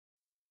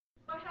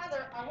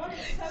Heather, I wanted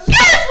to tell you.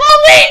 Guess what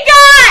we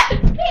got?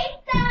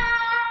 Pizza!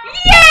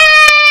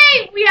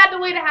 Yay! We had to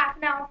wait a half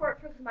an hour for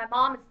it because my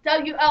mom is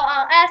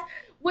WLLS,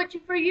 which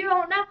for you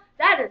don't know,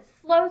 that is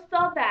slow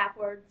spelled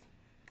backwards.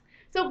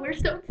 So we're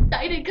so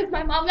excited because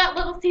my mom got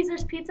Little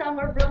Caesars pizza and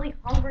we're really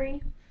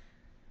hungry.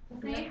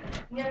 See?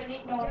 You haven't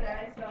eaten all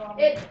day, so.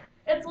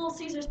 It's Little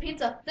Caesars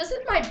pizza. This is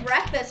my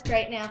breakfast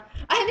right now.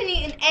 I haven't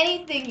eaten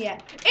anything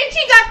yet. And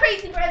she got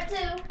crazy bread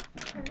too.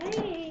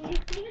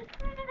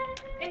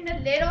 And the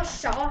little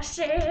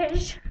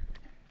sausage.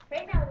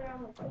 Right now they're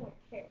almost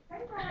here.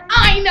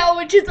 I know,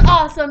 which is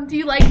awesome. Do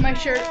you like my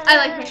shirt? I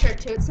like my shirt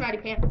too. It's Snotty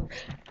Pants.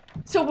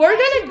 So we're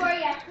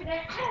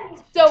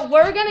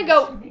gonna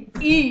go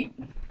eat,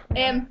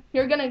 and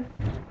you're gonna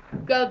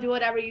go do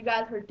whatever you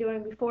guys were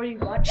doing before you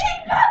watched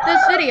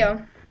this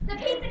video. The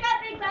pizza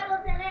got big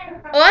bubbles in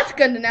it. Oh, that's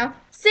good to know.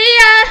 See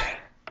ya.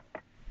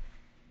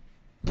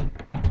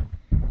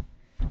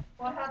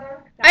 What,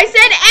 Heather? I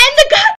said end the.